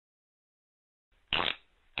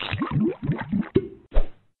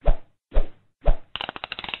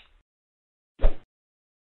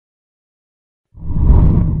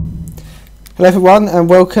Hello everyone and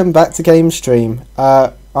welcome back to GamezStream.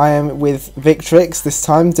 I am with Victrix this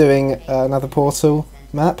time doing another Portal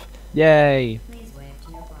map. Yay!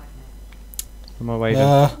 Am I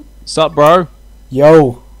waving? Sup, bro?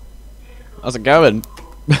 Yo! How's it going?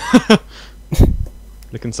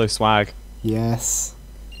 Looking so swag. Yes.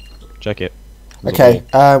 Check it. Okay,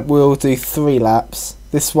 we'll do 3 laps.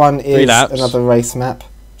 This one is another race map.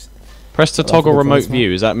 Press to toggle remote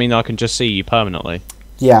view. Does that mean I can just see you permanently?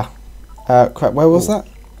 Yeah. Crap, where was that?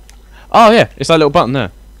 Oh yeah, it's that little button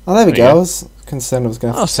there. Oh, there we go. I was concerned I was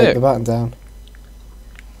going to have to take the button down.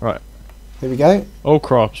 Right. Here we go. Oh,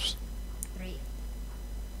 cross.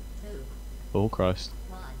 Oh, Christ.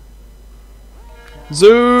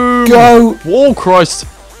 Zoom! Go! Oh, Christ!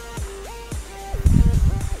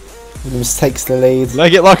 Audemus takes the lead.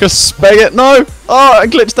 Leg it like a spigot. No! Oh, I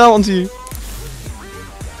glitched out onto you.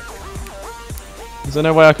 Is there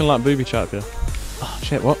no way I can like booby trap you? Oh,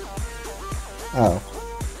 shit, what? Oh.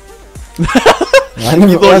 You thought you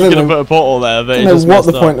were going to put a portal there, but I don't know what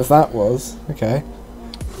the point of that was. Okay.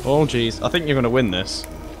 Oh, jeez. I think you're going to win this.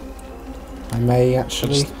 I may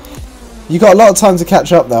actually. You got a lot of time to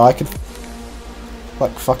catch up though. I could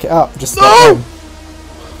like fuck it up. Just no!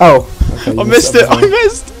 Oh, okay, I missed it. I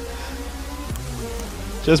missed.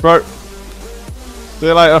 Cheers, bro. See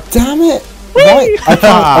you later. Damn it! Right?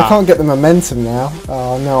 I can't get the momentum now.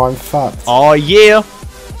 Oh no, I'm fucked. Oh yeah.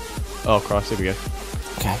 Oh Christ, here we go.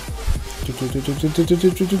 Okay.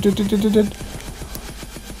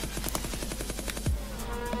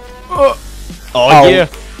 Oh yeah.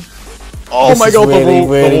 Oh this my god,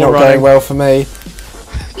 really not going well for me.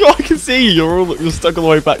 Yo, I can see you. You're stuck all the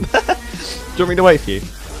way back there. Do you want me to wait for you?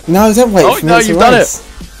 No, don't wait for me. No, you've done it.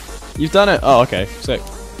 You've done it. Oh, okay. Sick.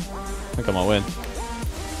 I think I might win.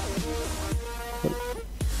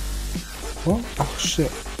 What? Oh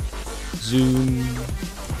shit. Zoom.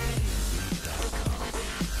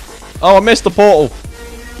 Oh, I missed the portal.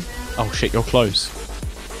 Oh shit, you're close.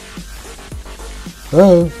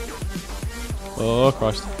 Oh. Oh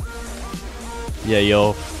Christ. Yeah,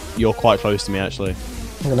 you're quite close to me actually.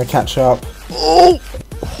 I'm gonna catch up. Oh!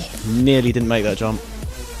 Nearly didn't make that jump.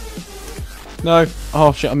 No.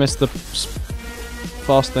 Oh shit, I missed the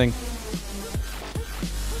fast thing.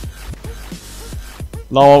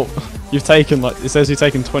 Lol. You've taken like, it says you've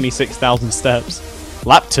taken 26,000 steps.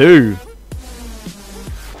 Lap 2.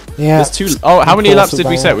 Yeah. There's 2. Oh, how many laps did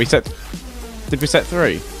we set? Did we set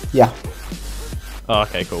 3? Yeah. Oh,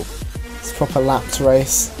 okay, cool. It's a proper lapped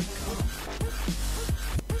race.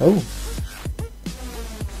 Oh.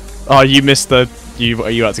 Oh, you missed the. You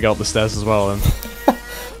had to go up the stairs as well then.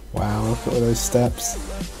 Wow, look at all those steps.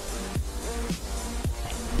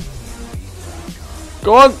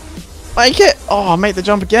 Go on! Make it! Oh, I made the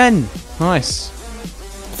jump again! Nice.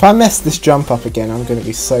 If I mess this jump up again, I'm going to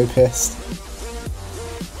be so pissed.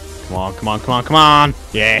 Come on, come on, come on, come on!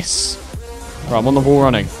 Yes! Right, I'm on the wall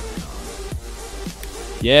running.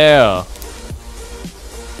 Yeah!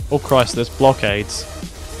 Oh Christ, there's blockades.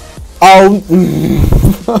 Oh!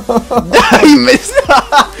 You missed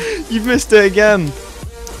You missed it again!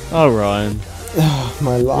 Oh, Ryan.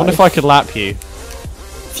 My life. I wonder if I could lap you.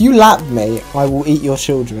 If you lap me, I will eat your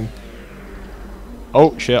children.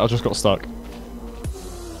 Oh shit, I just got stuck.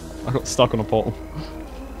 I got stuck on a portal.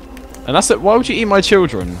 And that's it. Why would you eat my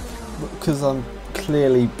children? Because I'm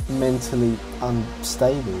clearly mentally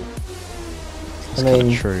unstable. That's kind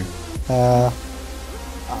of true.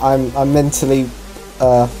 I'm mentally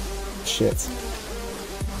shit.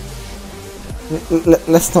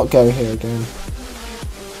 Let's not go here again.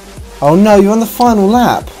 Oh no, you're on the final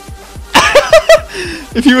lap.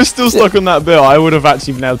 If you were still stuck on that bill, I would have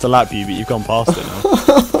actually been able to lap you, but you've gone past it now.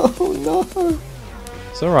 Oh no.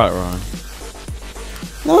 It's alright, Ryan.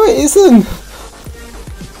 No, it isn't.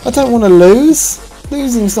 I don't want to lose.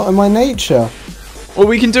 Losing's not in my nature. Well,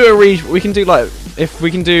 we can do a rematch. We can do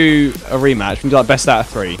like best out of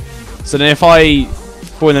 3. So then if I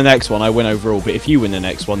win the next one, I win overall. But if you win the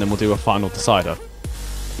next one, then we'll do a final decider.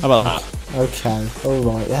 How about that? Okay. All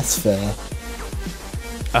right. That's fair.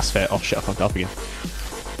 That's fair. Oh shit! I fucked up again.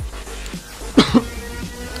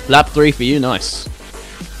 Lap 3 for you. Nice.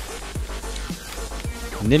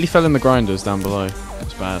 I nearly fell in the grinders down below.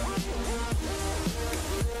 That's bad.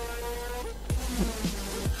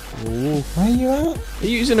 Ooh. Where are you at? Are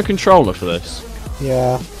you using a controller for this?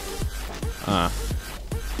 Yeah. Ah.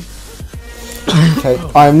 Okay,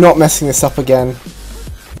 I'm not messing this up again.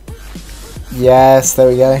 Yes, there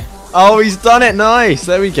we go. Oh, he's done it! Nice!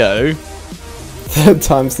 There we go. Third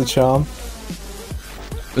time's the charm.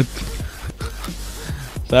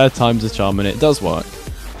 Third time's the charm, and it does work.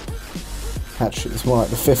 Actually, it's more like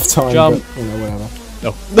the 5th time, Jump. but, you know, whatever.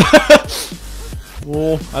 Oh.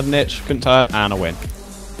 Oh, had an itch, couldn't turn, and a win.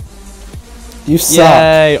 You suck.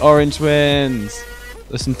 Yay, orange wins.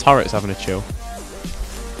 There's some turrets having a chill.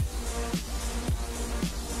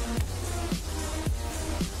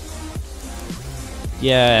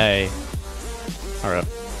 Yay. Hurry up.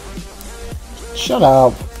 Shut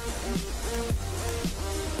up.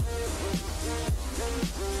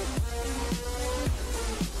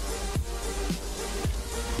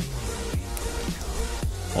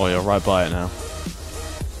 Oh, you're right by it now.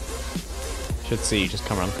 Should see you just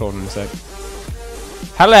come around the corner in a sec.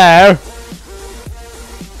 Hello!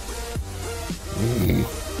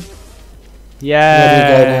 Yeah. Where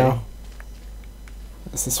do you go now?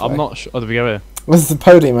 It's this way. I'm not sure. Oh, did we go here? Where's the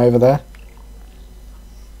podium over there?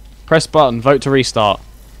 Press button, vote to restart.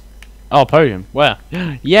 Oh, podium. Where?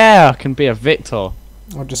 Yeah, I can be a victor.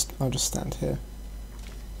 I'll just stand here.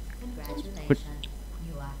 Congratulations.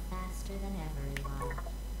 You are faster than everyone.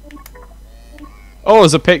 Oh,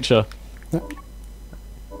 there's a picture. No.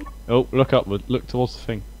 Oh, look upward. Look towards the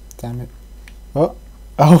thing. Damn it. Oh.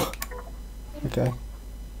 Oh. Okay.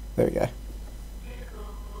 There we go.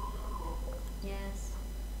 Yes.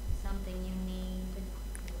 Something you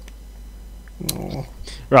need. Oh.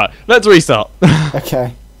 Right, let's restart.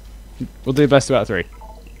 Okay. We'll do best 2 out of 3.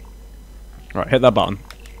 Right, hit that button.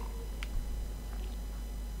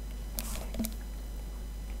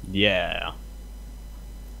 Yeah.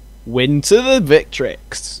 Win to the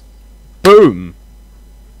Victrix. Boom.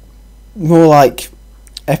 More like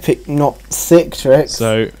epic, not sick tricks.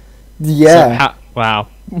 So yeah. Wow.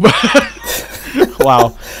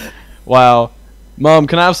 Wow. Wow. Mum,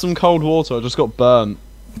 can I have some cold water? I just got burnt.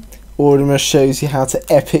 Audemus shows you how to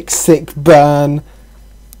epic sick burn.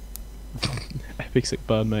 Epic sick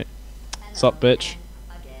burn, mate. Sup, bitch?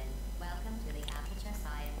 Again. Welcome to the Aperture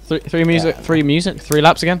Science. Three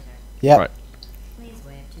laps again? Yep. Right. Please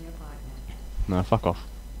wave to your partner. No, fuck off.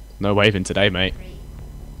 No waving today, mate. 3,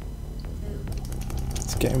 2,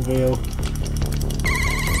 It's getting real.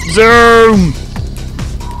 Zoom!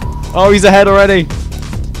 Oh, he's ahead already.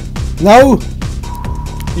 No!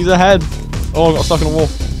 He's ahead. Oh, I got stuck in a wall.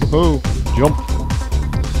 Woohoo. Jump.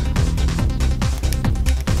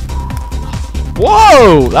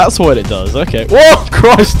 Whoa! That's what it does. Okay. Whoa!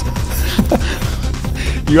 Christ!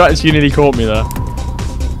 You actually nearly caught me there.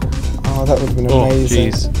 Oh, that would have been Oh,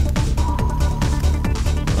 amazing. jeez.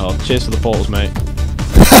 Oh, cheers for the portals, mate.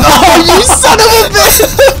 Oh, you son of a bitch!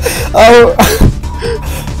 Oh.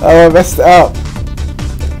 Oh, I messed it up.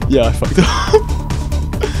 Yeah, I fucked up.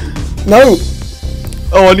 No!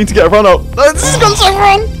 Oh, I need to get a run up. No, this has gone so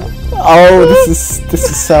wrong! Oh, this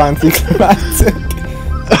is so anticlimactic.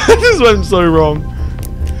 This went so wrong.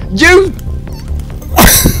 You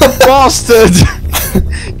bastard!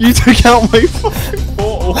 You took out my fucking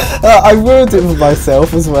portal. I ruined it for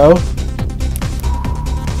myself as well.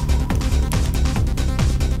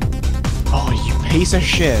 Oh, you piece of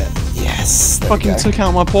shit! Yes. there we Fucking go. took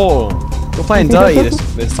out my portal. You're playing dirty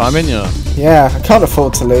this time, ain't you? Yeah, I can't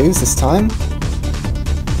afford to lose this time.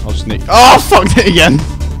 I'll just nick. Oh, I fucked it again!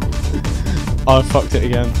 I fucked it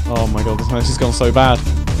again. Oh my god, this has gone so bad.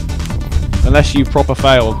 Unless you proper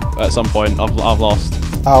failed at some point, I've lost.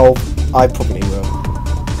 Oh, I probably will.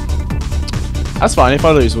 That's fine. If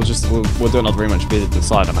I lose, we'll do another rematch. Be the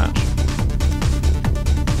decider match.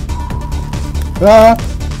 Ah.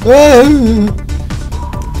 Ah.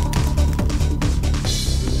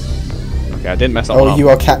 Okay, I didn't mess up. Oh, you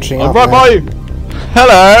are catching I'm up. right now. by you.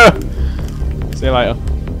 Hello. See you later.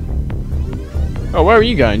 Oh, where are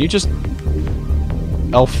you going? You just.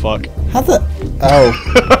 Oh fuck. How the? Oh.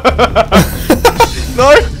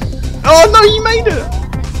 No! Oh no, you made it!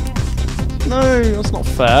 No, that's not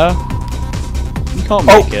fair. You can't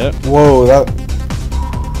make it. Whoa, that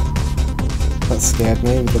scared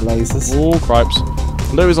me with the lasers. Oh, cripes.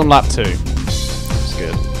 Louis on lap 2. That's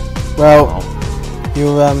good. Well, Oh.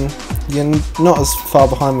 you're not as far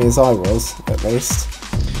behind me as I was, at least.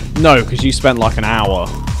 No, because you spent like an hour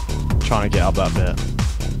trying to get up that bit.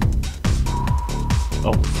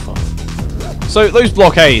 Oh, fuck. So those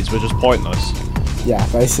blockades were just pointless. Yeah,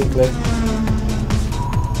 basically.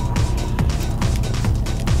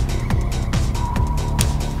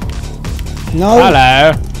 No.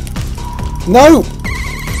 Hello. No.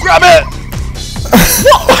 Grab it!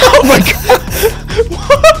 Oh my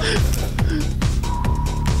god!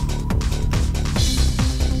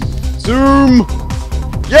 Zoom!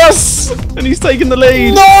 Yes! And he's taking the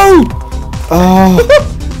lead! No! Oh.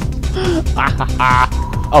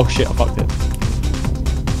 Oh shit, I fucked it.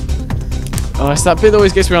 Oh, it's that bit that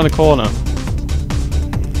always gets me around the corner.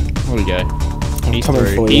 There we go. He's coming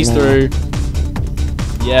through. for you He's now. through.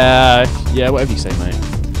 Yeah, yeah, whatever you say, mate.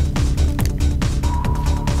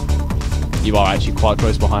 You are actually quite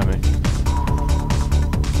close behind me.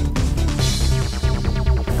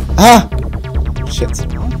 Ah! Shit.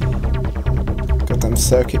 Goddamn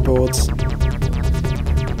circuit boards.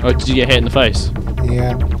 Oh, did you get hit in the face?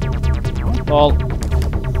 Yeah. Well,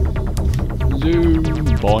 zoom,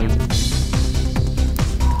 boy.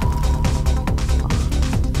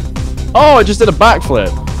 Oh, I just did a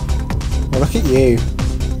backflip. Well, look at you.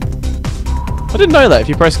 I didn't know that if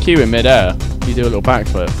you press Q in mid-air, you do a little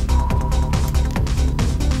backflip.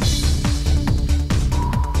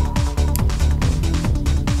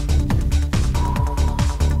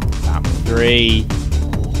 Lap 3.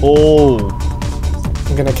 Oh.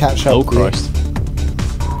 I'm gonna catch up. Oh, with you. Christ.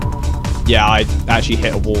 Yeah, I actually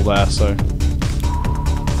hit a wall there, so.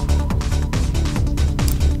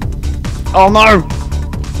 Oh no!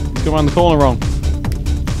 He's going around the corner wrong.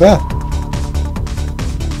 Where?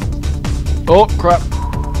 Oh, crap.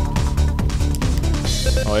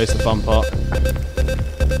 Oh, here's the fun part.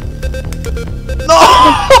 No!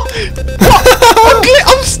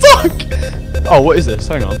 I'm stuck! Oh, what is this?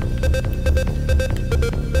 Hang on.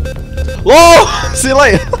 Whoa! See you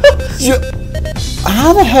later!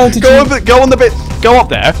 How the hell did Go you... on the bit, go up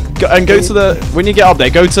there, and go to the, when you get up there,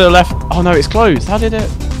 go to the left. Oh no, it's closed. How did it?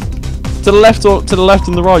 To the left or to the left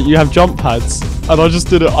and the right, you have jump pads. And I just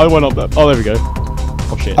did it, I went up there. Oh, there we go.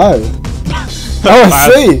 Oh shit. Oh. Oh, I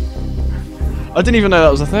see. I didn't even know that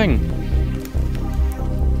was a thing.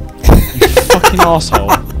 You fucking asshole.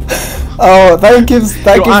 Oh, that gives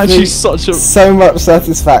You're actually me such a... so much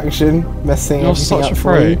satisfaction messing You're everything such up a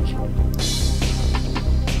for you. freak.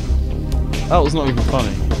 That was not even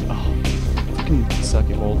funny. Oh, fucking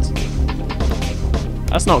circuit boards.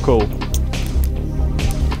 That's not cool.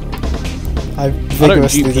 I I don't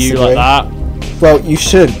vigorously GPU disagree. like that. Well, you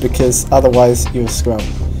should, because otherwise you'll scrub.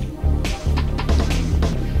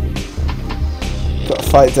 Got to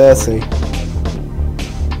fight dirty.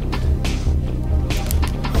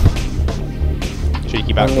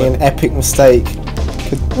 Cheeky Only backflip. an epic mistake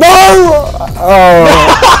could... No!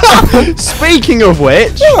 Oh! Speaking of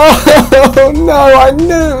which... Oh no, I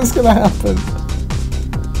knew it was going to happen.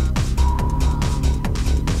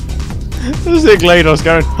 There's a GLaDOS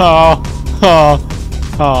going, ha, ha,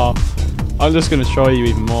 ha. I'm just going to show you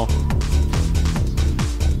even more.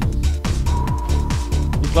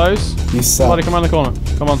 You close? You suck. Somebody come around the corner.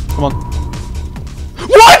 Come on, come on.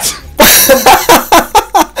 What?!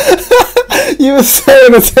 You were so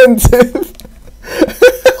inattentive.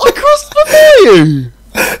 I crossed before you!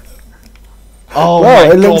 Oh Well,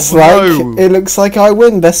 my it looks God, like no. it looks like I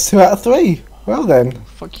win. Best 2 out of 3. Well then.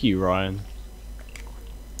 Fuck you, Ryan.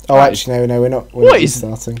 Oh, That actually, no, we're not. We're What not is-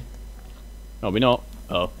 starting? No, we're not.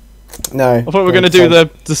 Oh. No. I thought we were going to do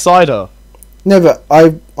the decider. No, but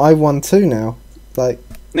I won 2 now. Like.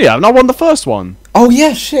 Yeah, and I won the first one. Oh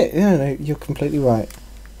yeah, shit. Yeah, no, you're completely right.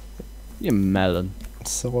 You melon.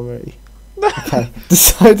 Sorry. Okay,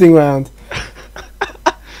 deciding round.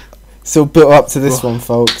 Still built up to this one,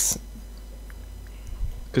 folks.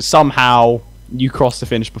 Because somehow you crossed the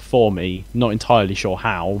finish before me. Not entirely sure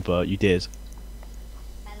how, but you did.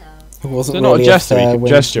 Hello. It wasn't Is it not really a gesture? fair You can win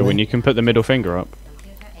gesture for when me. you can put the middle finger up.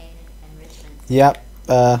 Computer aided enrichment. Yep.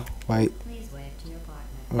 Wait. Please wave to your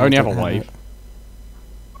partner. I Only have don't a wave. it.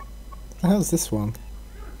 The hell's this one?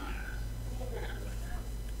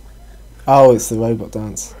 Oh, it's the robot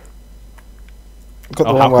dance. I've got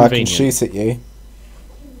Oh, the how one where I can convenient. shoot at you.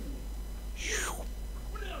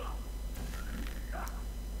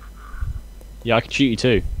 Yeah, I can shoot you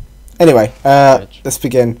too. Anyway, Bitch. let's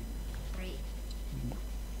begin. 3,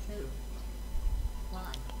 2, 1.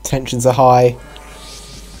 Tensions are high.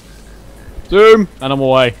 Zoom! And I'm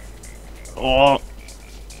away. Oh.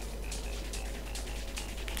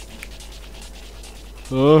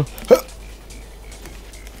 Oh.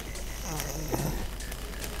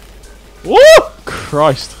 Woo!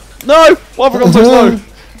 Christ. No! Why have I gone so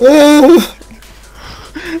slow?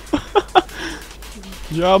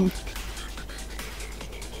 Jump.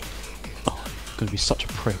 Oh, you're gonna be such a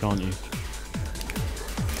prick, aren't you?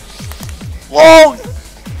 Whoa!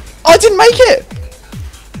 I didn't make it!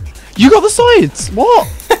 You got the sides! What?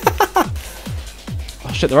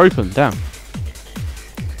 Oh shit, they're open, damn.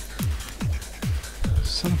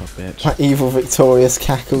 Son of a bitch. That evil victorious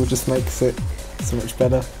cackle just makes it so much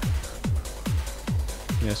better.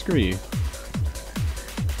 Yeah, screw you.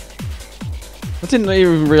 I didn't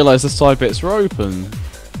even realise the side bits were open.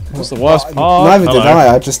 What's the worst part? Neither did Hello.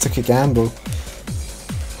 I just took a gamble.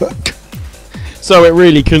 So it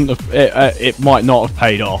really couldn't have. It might not have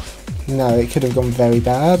paid off. No, it could have gone very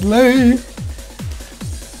badly. You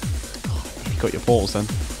got your balls then.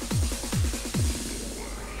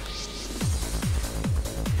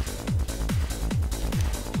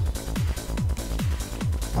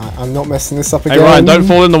 I'm not messing this up again. Hey Ryan, don't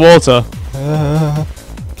fall in the water.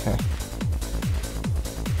 Okay.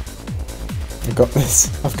 I've got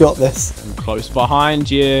this. I've got this. I'm close behind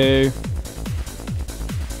you.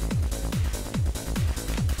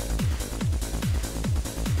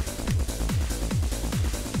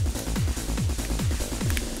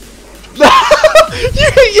 You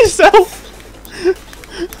hit yourself!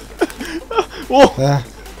 Whoa.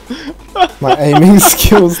 My aiming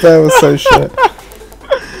skills there were so shit.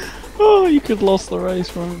 Oh, you could lost the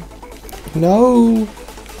race, Ryan. No.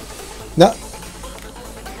 No.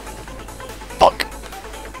 Fuck!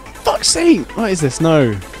 Fuck's sake! What is this?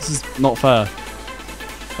 No. This is not fair.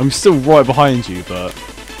 I'm still right behind you, but...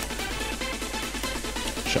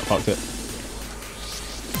 Shit, fucked it.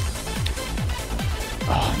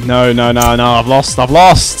 Oh, no, no, no, no, I've lost, I've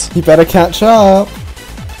lost! You better catch up.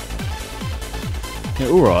 Yeah,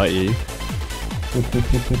 alright, you.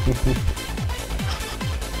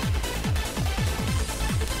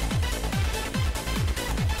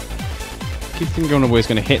 Keep thinking on where it's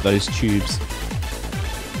going to hit those tubes.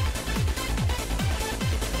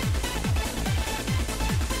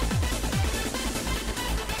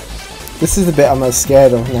 This is the bit I'm most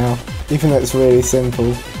scared of now, even though it's really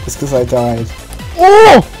simple, just because I died.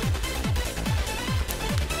 Oh!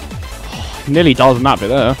 Nearly died in that bit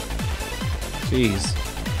there. Jeez.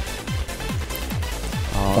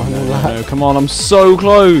 Oh, Final no, lap. no, come on, I'm so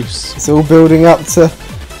close! It's all building up to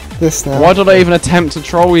this now. Why did I even attempt to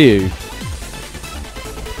troll you?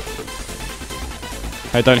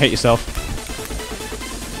 Hey, don't hit yourself.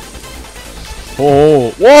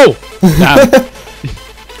 Oh, whoa! Damn.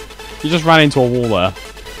 You just ran into a wall there.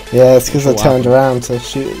 Yeah, it's because I What turned happened? around to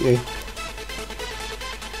shoot at you.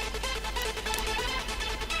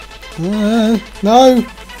 No!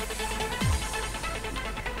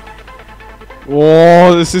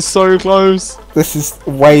 Whoa, this is so close. This is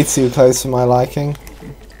way too close for my liking.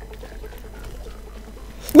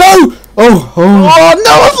 No! Oh! Oh! Oh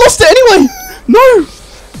no, I've lost it anyway! No!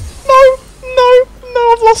 No! No!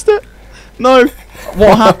 No, I've lost it! No!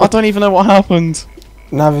 What happened? I don't even know what happened.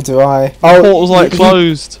 Neither do I. The portal's like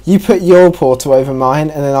closed. You put your portal over mine,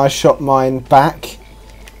 and then I shot mine back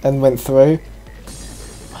and went through.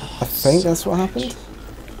 I think that's what happened.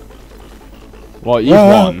 What, you've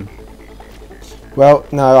won? Well,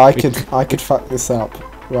 no, I could fuck this up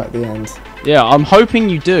right at the end. Yeah, I'm hoping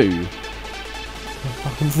you do.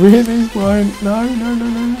 I really won't. No, no, no,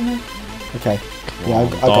 no, no. Okay. Yeah, I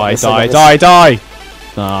got Die, this, I die, got die, die!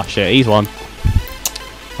 Ah, shit, he's won.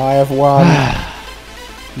 this. I have won.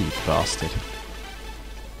 You bastard.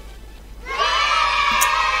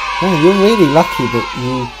 No, you're really lucky that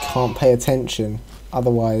you can't pay attention.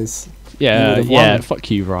 Otherwise, you Yeah, would've yeah, won. fuck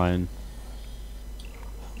you, Ryan.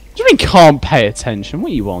 What do you mean can't pay attention?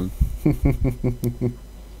 What are you on? I'm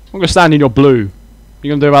gonna stand in your blue. What are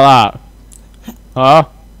you gonna do about that? Huh?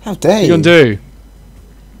 How dare What are you? you gonna do?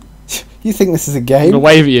 You think this is a I'm game? gonna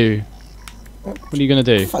wave at you. What are you gonna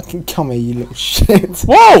do? Fucking come here, you little shit.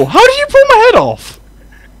 Whoa! How did you pull my head off?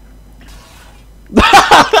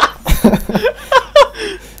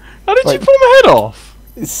 How did you Wait. pull my head off?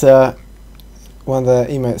 It's one of the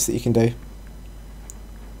emotes that you can do.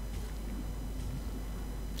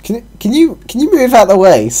 Can you move out the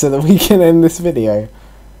way so that we can end this video?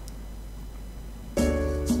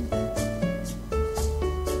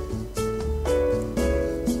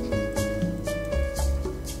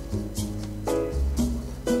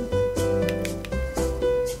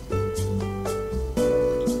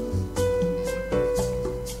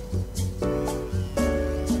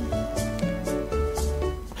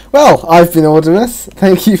 Well, I've been Audemus.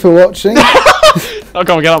 Thank you for watching. Oh,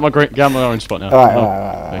 come on, get out my orange spot now. Alright, Oh,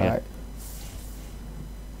 alright.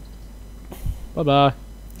 Bye-bye.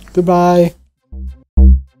 Goodbye.